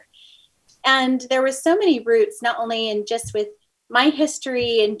attachment work, and there was so many roots, not only in just with my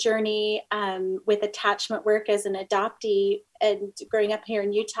history and journey with attachment work as an adoptee and growing up here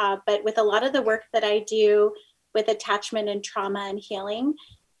in Utah, but with a lot of the work that I do with attachment and trauma and healing.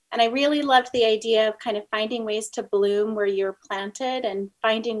 And I really loved the idea of kind of finding ways to bloom where you're planted and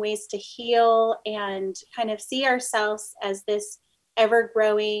finding ways to heal and kind of see ourselves as this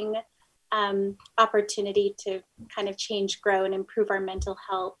ever-growing opportunity to kind of change, grow, and improve our mental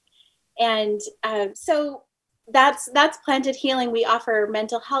health. And so that's Planted Healing. We offer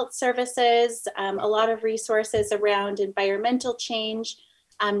mental health services, a lot of resources around environmental change,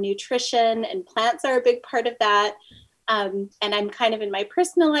 nutrition, and plants are a big part of that. And I'm kind of in my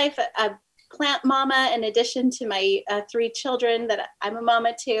personal life a plant mama, in addition to my 3 children that I'm a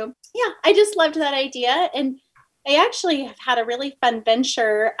mama to. Yeah, I just loved that idea. And I actually have had a really fun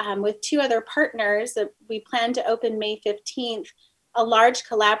venture with 2 other partners that we plan to open May 15th, a large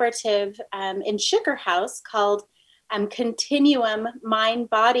collaborative in Sugar House called Continuum Mind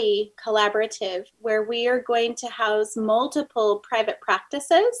Body Collaborative, where we are going to house multiple private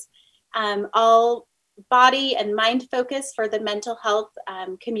practices, all body and mind focused for the mental health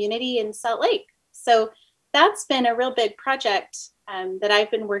community in Salt Lake. So that's been a real big project that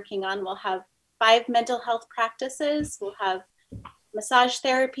I've been working on. We'll have 5 mental health practices. We'll have massage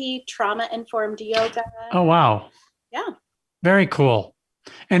therapy, trauma-informed yoga. Oh, wow. Yeah. Very cool.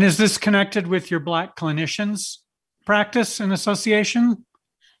 And is this connected with your Black clinicians practice and association?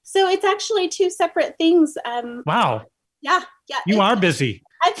 So it's actually 2 separate things. Wow. Yeah. You are busy.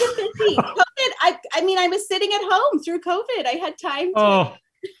 I've been busy. COVID, I was sitting at home through COVID. I had time to. Oh.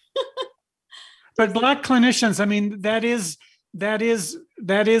 But Black clinicians, I mean, that is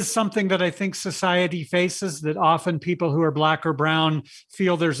something that I think society faces, that often people who are Black or brown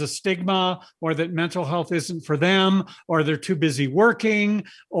feel there's a stigma, or that mental health isn't for them, or they're too busy working,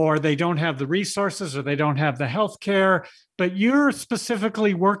 or they don't have the resources, or they don't have the health care. But you're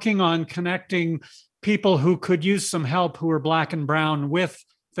specifically working on connecting people who could use some help, who are Black and brown, with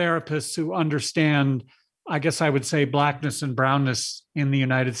therapists who understand, I guess I would say, Blackness and brownness in the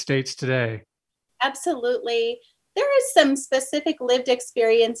United States today. Absolutely. There is some specific lived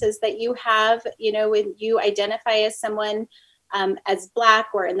experiences that you have, when you identify as someone as Black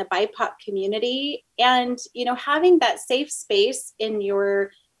or in the BIPOC community, and, having that safe space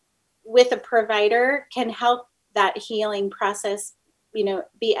with a provider can help that healing process,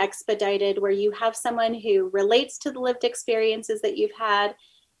 be expedited, where you have someone who relates to the lived experiences that you've had.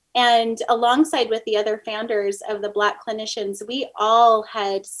 And alongside with the other founders of the Black clinicians, we all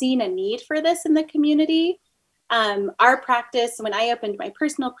had seen a need for this in the community. Our practice, when I opened my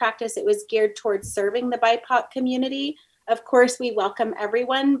personal practice, it was geared towards serving the BIPOC community. Of course, we welcome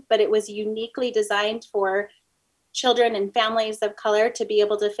everyone, but it was uniquely designed for children and families of color to be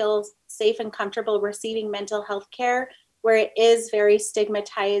able to feel safe and comfortable receiving mental health care, where it is very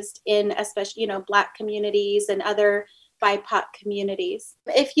stigmatized in, especially, Black communities and other BIPOC communities.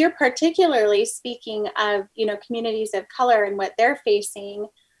 If you're particularly speaking of, communities of color and what they're facing,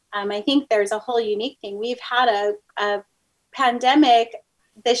 I think there's a whole unique thing. We've had a pandemic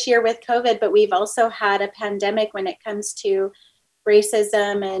this year with COVID, but we've also had a pandemic when it comes to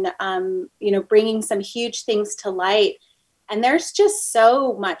racism and, bringing some huge things to light. And there's just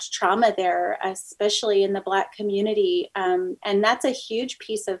so much trauma there, especially in the Black community. And that's a huge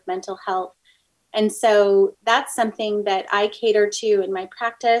piece of mental health. And so that's something that I cater to in my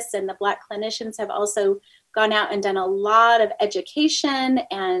practice. And the Black clinicians have also gone out and done a lot of education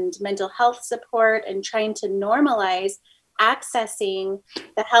and mental health support and trying to normalize accessing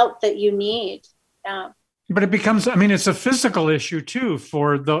the help that you need. But it becomes, it's a physical issue too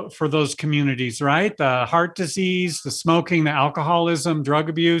for those communities, right? The heart disease, the smoking, the alcoholism, drug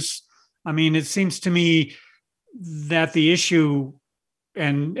abuse. It seems to me that the issue,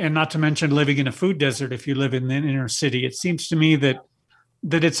 and not to mention living in a food desert if you live in the inner city, it seems to me that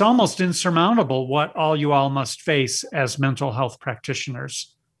it's almost insurmountable what all you all must face as mental health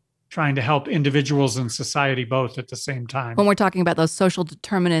practitioners, trying to help individuals and society both at the same time. When we're talking about those social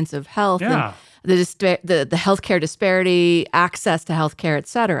determinants of health, yeah. and the healthcare disparity, access to healthcare, et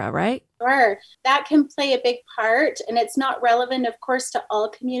cetera, right? Sure. That can play a big part. And it's not relevant, of course, to all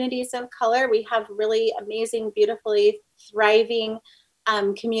communities of color. We have really amazing, beautifully thriving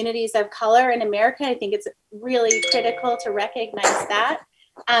communities of color in America. I think it's really critical to recognize that.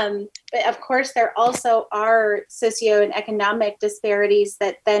 But of course, there also are socio and economic disparities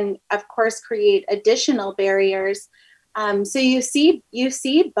that then, of course, create additional barriers. So you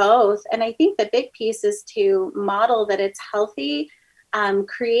see both. And I think the big piece is to model that it's healthy,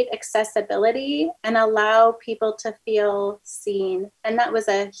 create accessibility, and allow people to feel seen. And that was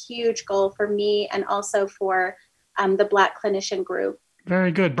a huge goal for me and also for the Black clinician group.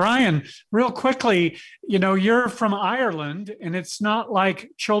 Very good. Brian, real quickly, you're from Ireland, and it's not like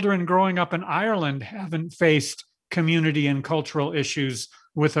children growing up in Ireland haven't faced community and cultural issues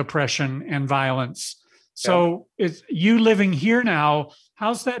with oppression and violence. So it's you living here now,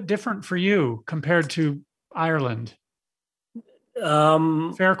 how's that different for you compared to Ireland?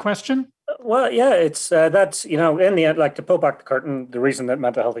 Fair question? Well, yeah, it's that's, in the end, like to pull back the curtain, the reason that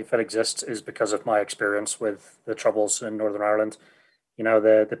Mental Healthy Fit exists is because of my experience with the Troubles in Northern Ireland.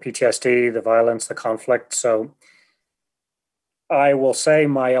 The PTSD, the violence, the conflict. So I will say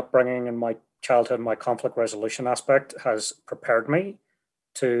my upbringing and my childhood, my conflict resolution aspect has prepared me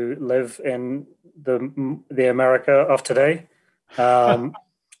to live in the America of today.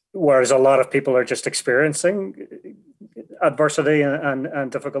 Whereas a lot of people are just experiencing adversity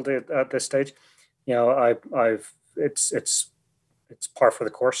and difficulty at this stage. It's par for the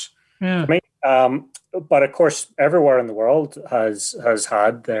course for me. But of course, everywhere in the world has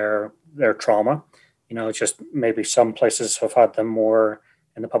had their trauma. It's just maybe some places have had them more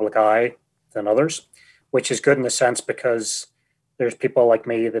in the public eye than others, which is good in a sense because there's people like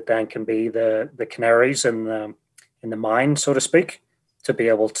me that then can be the canaries in the mine, so to speak, to be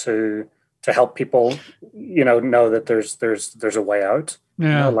able to help people, know that there's a way out,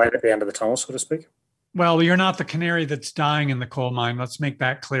 light at the end of the tunnel, so to speak. Well, you're not the canary that's dying in the coal mine. Let's make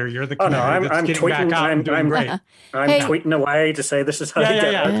that clear. You're the canary that's getting tweeting, back out and doing great. I'm tweeting away to say this is how you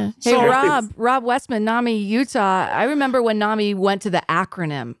get out. Hey, So- Rob Westman, NAMI Utah. I remember when NAMI went to the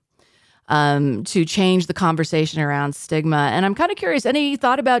acronym to change the conversation around stigma. And I'm kind of curious, any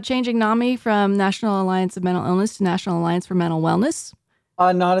thought about changing NAMI from National Alliance of Mental Illness to National Alliance for Mental Wellness?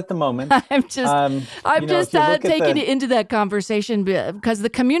 Not at the moment. I'm just taking it into that conversation because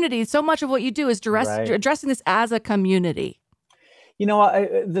the community, so much of what you do is addressing this as a community.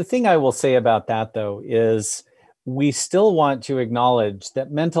 The thing I will say about that, though, is we still want to acknowledge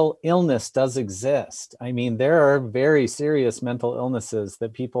that mental illness does exist. There are very serious mental illnesses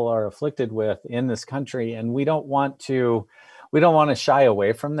that people are afflicted with in this country, and we don't want to shy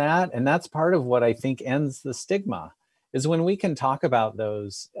away from that. And that's part of what I think ends the stigma, is when we can talk about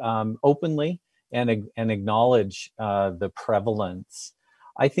those openly and acknowledge the prevalence.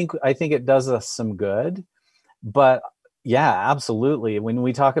 I think it does us some good. But yeah, absolutely. When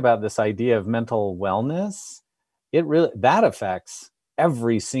we talk about this idea of mental wellness, that affects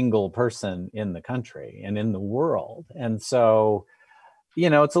every single person in the country and in the world. And so,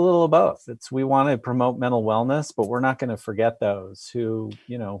 it's a little of both. We want to promote mental wellness, but we're not going to forget those who,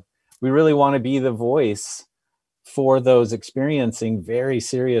 we really want to be the voice for those experiencing very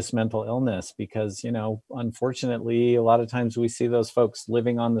serious mental illness, because, unfortunately, a lot of times we see those folks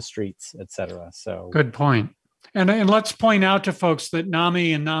living on the streets, et cetera. So good point. And let's point out to folks that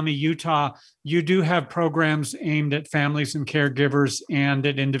NAMI and NAMI Utah, you do have programs aimed at families and caregivers and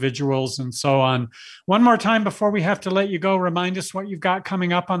at individuals and so on. One more time before we have to let you go, remind us what you've got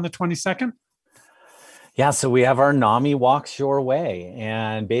coming up on the 22nd. Yeah, so we have our NAMI Walks Your Way,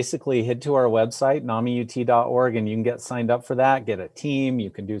 and basically head to our website, namiut.org, and you can get signed up for that, get a team, you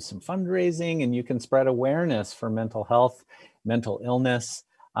can do some fundraising, and you can spread awareness for mental health, mental illness,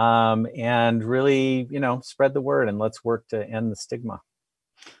 and really, spread the word, and let's work to end the stigma.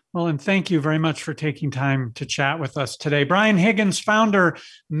 Well, and thank you very much for taking time to chat with us today. Brian Higgins, founder,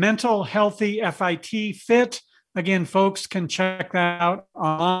 Mental Healthy FIT Fit. Again, folks can check that out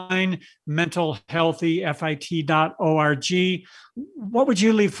online, mentalhealthyfit.org. What would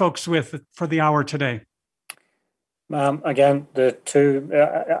you leave folks with for the hour today? Again,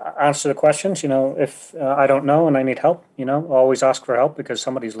 to answer the questions, if I don't know and I need help, always ask for help because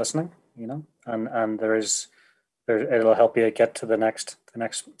somebody's listening, and it'll help you get to the next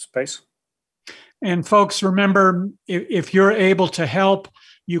space. And folks, remember, if you're able to help,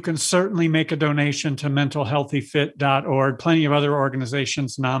 you can certainly make a donation to mentalhealthyfit.org. Plenty of other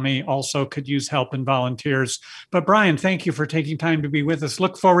organizations, NAMI, also could use help and volunteers. But Brian, thank you for taking time to be with us.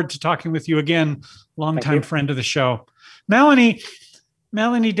 Look forward to talking with you again. Longtime friend of the show. Melanie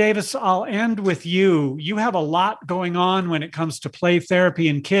Davis, I'll end with you. You have a lot going on when it comes to play therapy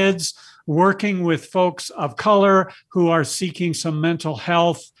in kids, working with folks of color who are seeking some mental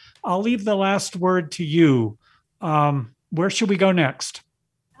health. I'll leave the last word to you. Where should we go next?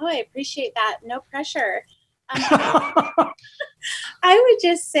 Oh, I appreciate that. No pressure. I would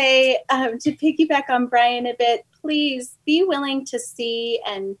just say, to piggyback on Brian a bit, please be willing to see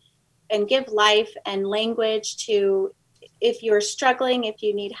and give life and language to, if you're struggling, if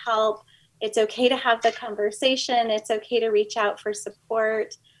you need help, it's okay to have the conversation. It's okay to reach out for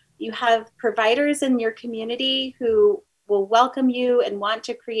support. You have providers in your community who will welcome you and want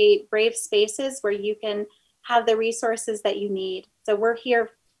to create brave spaces where you can have the resources that you need. So we're here.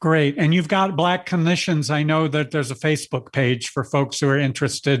 Great. And you've got Black Clinicians. I know that there's a Facebook page for folks who are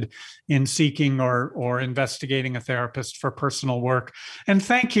interested in seeking or investigating a therapist for personal work. And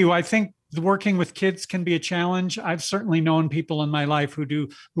thank you. I think working with kids can be a challenge. I've certainly known people in my life who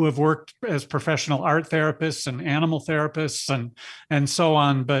have worked as professional art therapists and animal therapists and so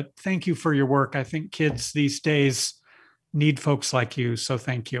on. But thank you for your work. I think kids these days need folks like you. So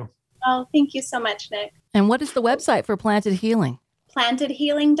thank you. Oh, thank you so much, Nick. And what is the website for Planted Healing?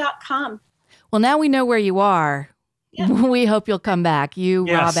 PlantedHealing.com. Well, now we know where you are. Yeah. We hope you'll come back. You,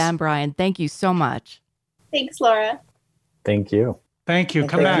 yes. Rob, and Brian, thank you so much. Thanks, Laura. Thank you. Thank you.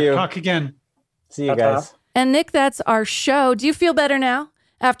 Come back. Talk again. See you guys. And Nick, that's our show. Do you feel better now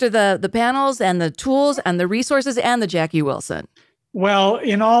after the panels and the tools and the resources and the Jackie Wilson? Well,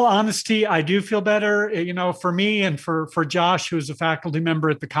 in all honesty, I do feel better. For me and for Josh, who's a faculty member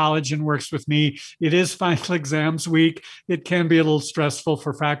at the college and works with me, it is final exams week. It can be a little stressful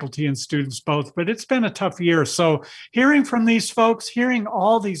for faculty and students both, but it's been a tough year. So hearing from these folks, hearing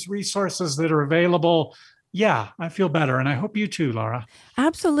all these resources that are available, yeah, I feel better. And I hope you too, Laura.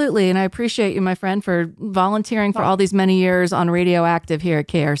 Absolutely. And I appreciate you, my friend, for volunteering for all these many years on Radioactive here at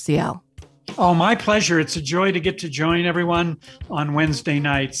KRCL. Oh, my pleasure. It's a joy to get to join everyone on Wednesday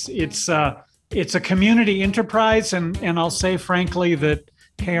nights. It's a community enterprise, and I'll say frankly that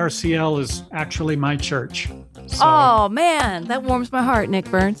KRCL is actually my church. So. Oh, man, that warms my heart, Nick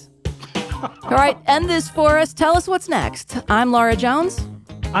Burns. All right, end this for us. Tell us what's next. I'm Laura Jones.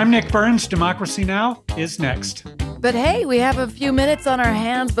 I'm Nick Burns. Democracy Now! Is next. But hey, we have a few minutes on our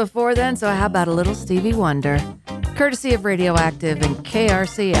hands before then, so how about a little Stevie Wonder? Courtesy of Radioactive and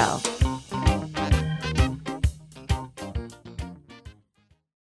KRCL.